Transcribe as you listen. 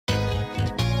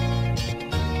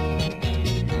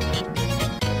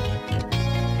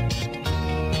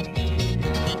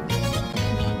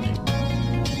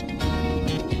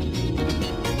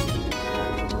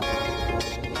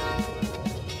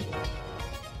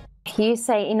You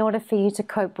say in order for you to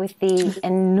cope with the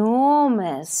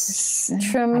enormous,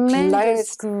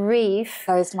 tremendous grief.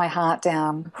 Closed my heart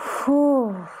down.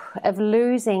 Of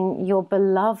losing your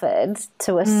beloved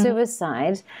to a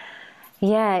suicide.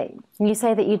 Yeah, you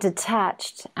say that you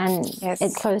detached and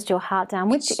it closed your heart down,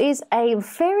 which is a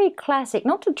very classic,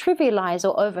 not to trivialize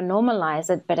or over-normalize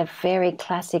it, but a very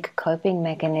classic coping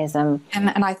mechanism.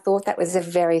 And I thought that was a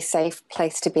very safe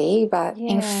place to be, but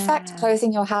in fact,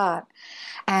 closing your heart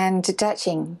and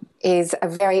detaching is a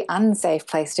very unsafe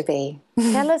place to be.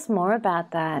 Tell us more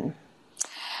about that.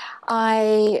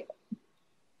 I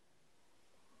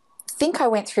think I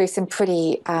went through some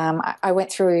pretty, I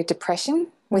went through depression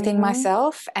within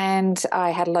myself, and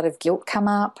I had a lot of guilt come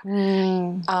up.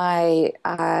 I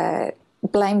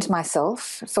blamed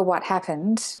myself for what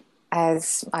happened,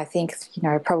 as I think, you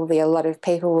know, probably a lot of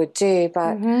people would do,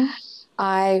 but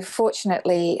I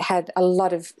fortunately had a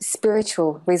lot of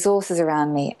spiritual resources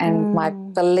around me, and my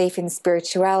belief in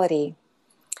spirituality,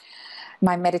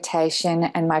 my meditation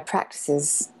and my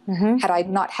practices. Had I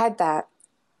not had that,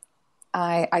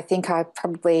 I think I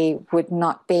probably would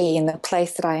not be in the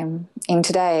place that I am in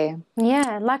today.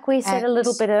 Yeah, like we said a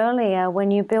little bit earlier,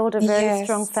 when you build a very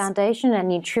strong foundation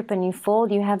and you trip and you fall,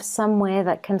 you have somewhere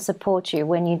that can support you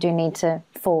when you do need to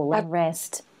fall and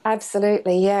rest.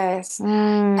 Absolutely, yes.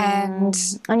 And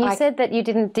you said that you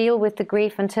didn't deal with the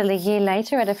grief until a year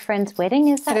later at a friend's wedding,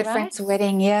 is that right? At a friend's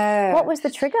wedding, yeah. What was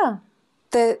the trigger?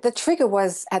 The trigger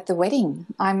was at the wedding.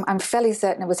 I'm fairly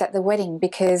certain it was at the wedding,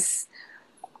 because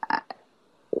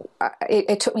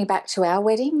it took me back to our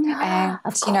wedding, and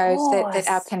you know, that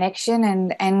our connection,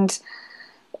 and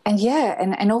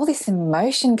all this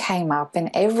emotion came up and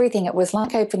everything. It was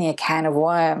like opening a can of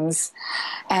worms,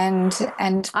 and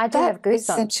I do have goosebumps.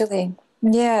 Essentially,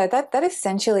 that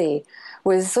essentially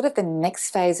was sort of the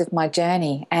next phase of my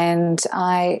journey. And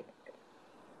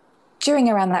during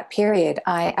around that period,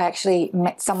 I actually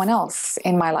met someone else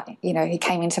in my life. You know, he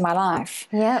came into my life.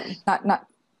 Yeah, not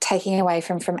taking away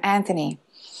from Anthony.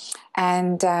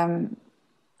 And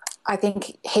I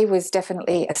think he was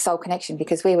definitely a soul connection,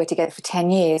 because we were together for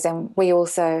 10 years and we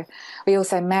also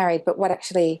married. But what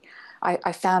actually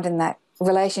I found in that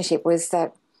relationship was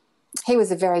that he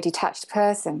was a very detached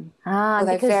person.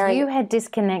 Because you had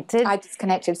disconnected. I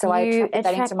disconnected, so I attracted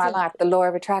that into my life, the law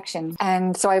of attraction.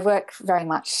 And so I work very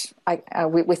much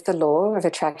with the law of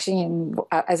attraction,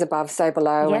 as above, so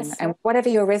below, and whatever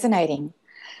you're resonating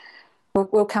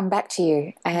will come back to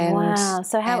you. And wow,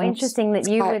 so how interesting that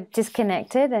you were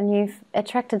disconnected and you've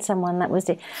attracted someone that was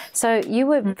so you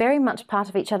were very much part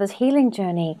of each other's healing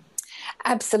journey.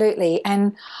 Absolutely.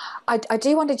 And I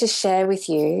do want to just share with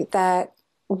you that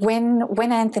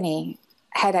when Anthony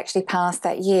had actually passed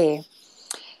that year,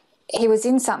 he was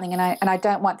in something, and I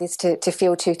don't want this to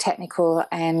feel too technical,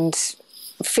 and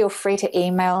feel free to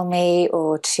email me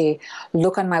or to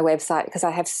look on my website, because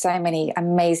I have so many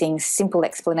amazing simple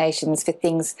explanations for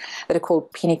things that are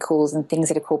called pinnacles and things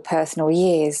that are called personal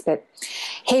years. But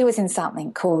he was in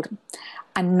something called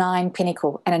a 9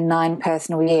 pinnacle and a 9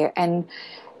 personal year. And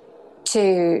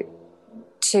to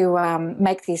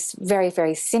make this very,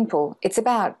 very simple, it's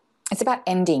about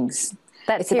endings.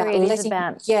 That period is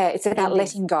about it's about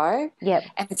letting go. Yep.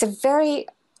 And it's a very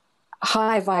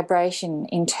high vibration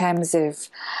in terms of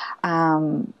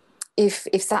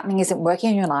if something isn't working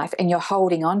in your life and you're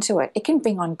holding on to it, it can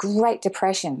bring on great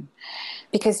depression,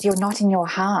 because you're not in your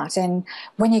heart. And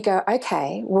when you go,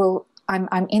 okay, well,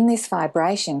 I'm in this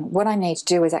vibration, what I need to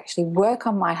do is actually work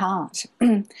on my heart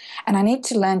and I need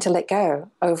to learn to let go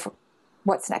of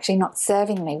what's actually not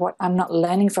serving me, what I'm not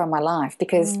learning from my life,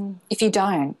 because if you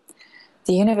don't,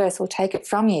 the universe will take it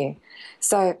from you.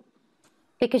 So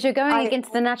because you're going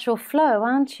against the natural flow,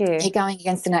 aren't you? You're going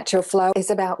against the natural flow.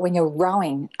 It's about when you're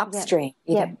rowing upstream.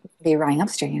 You don't be rowing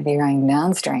upstream, you'll be rowing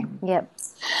downstream. Yep.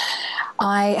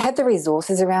 I had the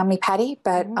resources around me, Patty,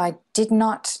 but I did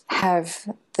not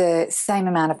have the same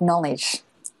amount of knowledge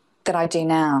that I do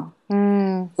now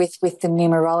with the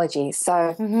numerology.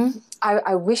 So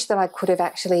I wish that I could have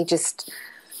actually just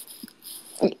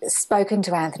spoken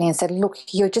to Anthony and said, look,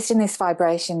 you're just in this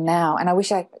vibration now. And I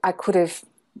wish I could have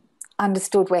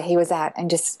understood where he was at and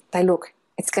just say, look,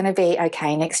 it's going to be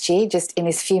okay next year, just in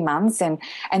this few months, and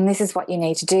this is what you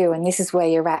need to do, and this is where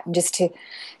you're at, and just to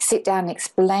sit down and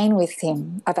explain with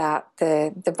him about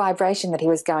the vibration that he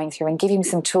was going through and give him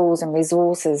some tools and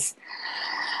resources.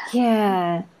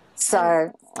 Yeah.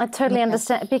 So I totally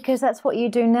understand, because that's what you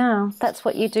do now. That's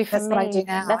what you do for me. That's what I do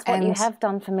now. That's what you have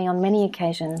done for me on many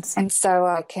occasions. And so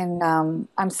I can,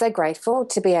 I'm so grateful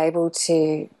to be able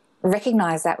to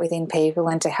recognize that within people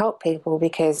and to help people,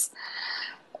 because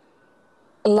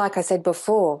like I said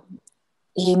before,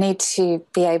 you need to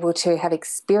be able to have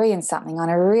experienced something on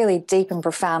a really deep and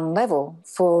profound level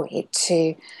for it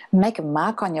to make a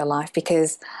mark on your life,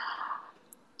 because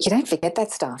you don't forget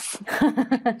that stuff.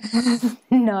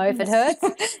 No, if it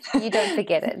hurts, you don't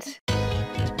forget it.